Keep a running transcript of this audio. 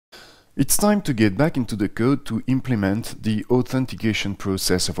It's time to get back into the code to implement the authentication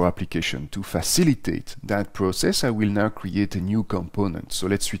process of our application. To facilitate that process, I will now create a new component. So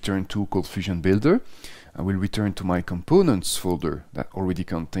let's return to ColdFusion Builder. I will return to my components folder that already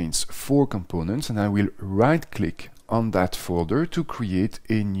contains 4 components, and I will right-click on that folder to create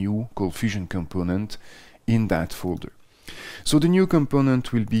a new ColdFusion component in that folder. So the new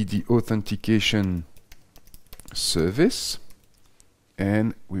component will be the authentication service,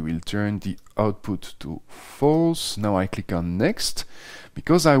 and we will turn the output to false. Now I click on next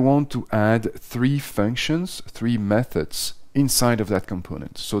because I want to add 3 functions, 3 methods inside of that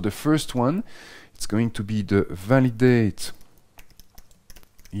component. So the first one, it's going to be the validate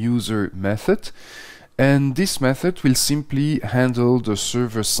user method, and this method will simply handle the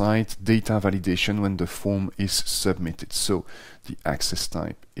server-side data validation when the form is submitted. So the access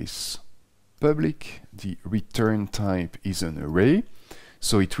type is public, the return type is an array,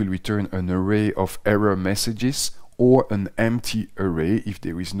 so it will return an array of error messages or an empty array if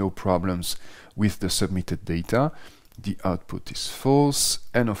there is no problems with the submitted data. The output is false,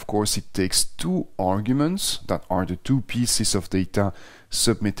 and of course it takes 2 arguments that are the 2 pieces of data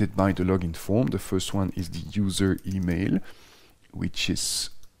submitted by the login form. The first one is the user email, which is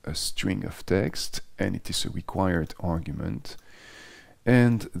a string of text, and it is a required argument.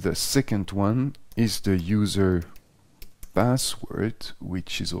 And the second one is the user password,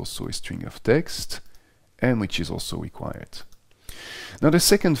 which is also a string of text and which is also required. Now the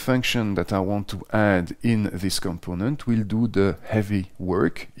second function that I want to add in this component will do the heavy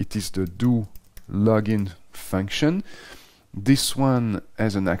work. It is the do login function. This one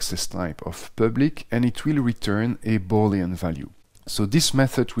has an access type of public, and it will return a Boolean value. So this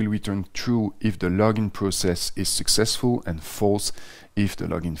method will return true if the login process is successful and false if the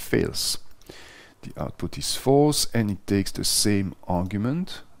login fails. The output is false, and it takes the same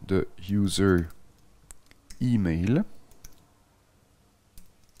argument, the user email,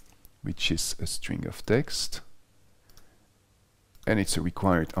 which is a string of text, and it's a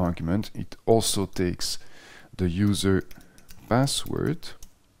required argument. It also takes the user password,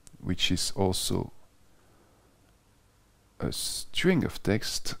 which is also a string of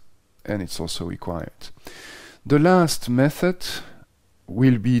text, and it's also required. The last method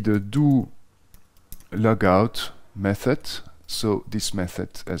will be the do logout method. So this method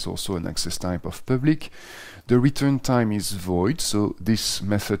has also an access type of public. The return time is void, so this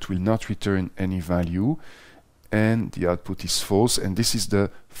method will not return any value, and the output is false, and this is the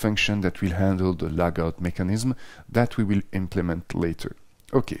function that will handle the logout mechanism that we will implement later.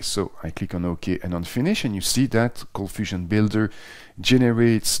 Okay, so I click on OK and on Finish, and you see that ColdFusion Builder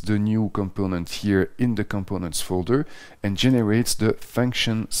generates the new component here in the components folder and generates the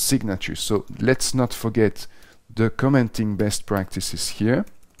function signature. So let's not forget the commenting best practices here,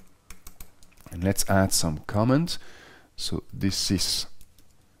 and let's add some comment. So this is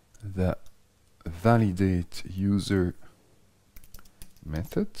the validate user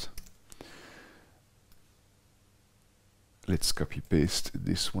method. Let's copy paste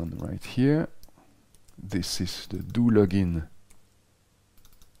this one right here. This is the do login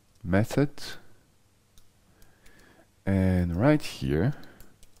method, and right here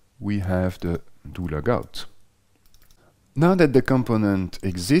we have the do logout. Now that the component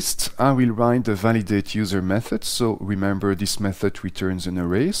exists, I will write the validate user method. So remember, this method returns an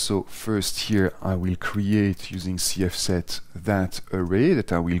array. So first here I will create using cfset that array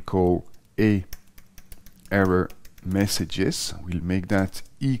that I will call a error messages. We'll make that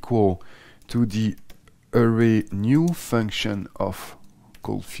equal to the array new function of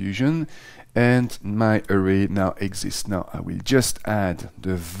ColdFusion, and my array now exists. Now I will just add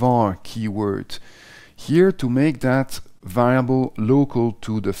the var keyword here to make that variable local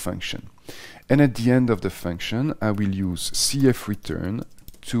to the function, and at the end of the function I will use cfreturn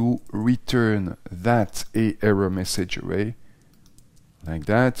to return that a error message array like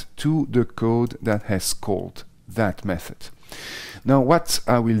that to the code that has called that method. Now what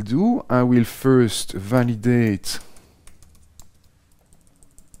I will do, I will first validate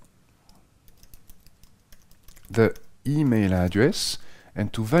the email address,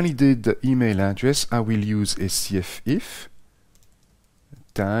 and to validate the email address I will use a cfif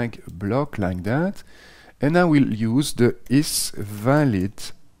tag block like that, and I will use the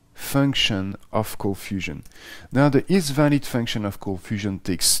isValid function of ColdFusion. Now the isValid function of ColdFusion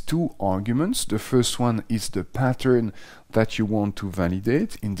takes 2 arguments. The first one is the pattern that you want to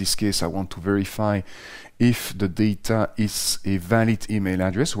validate. In this case I want to verify if the data is a valid email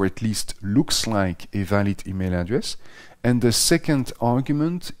address, or at least looks like a valid email address. And the second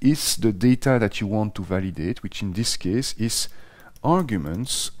argument is the data that you want to validate, which in this case is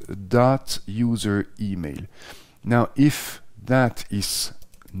arguments dot user email. Now if that is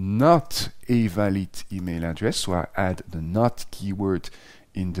not a valid email address, so I add the not keyword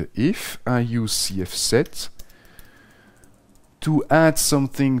in the if, I use cfset to add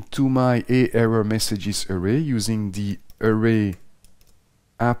something to my error messages array using the array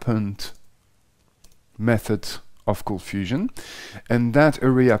append method of Cold Fusion. And that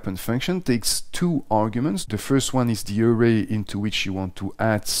array append function takes two arguments. The first one is the array into which you want to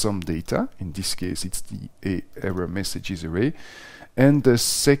add some data. In this case, it's the error messages array. And the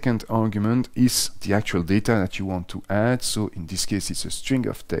second argument is the actual data that you want to add. So in this case, it's a string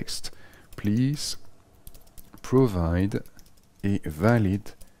of text. Please provide a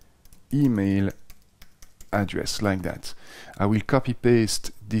valid email address, like that. I will copy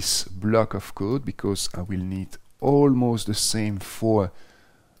paste this block of code because I will need almost the same for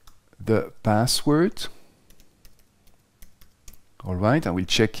the password. Alright, I will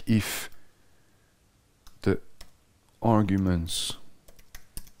check if the arguments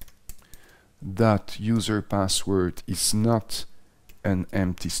that user password is not an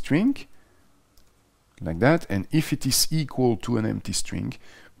empty string, like that, and if it is equal to an empty string,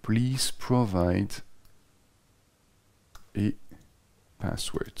 please provide a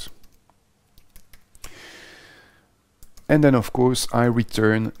password. And then of course I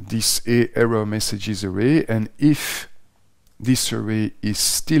return this error messages array, and if this array is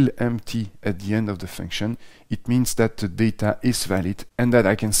still empty at the end of the function, it means that the data is valid and that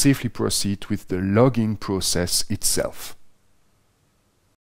I can safely proceed with the logging process itself.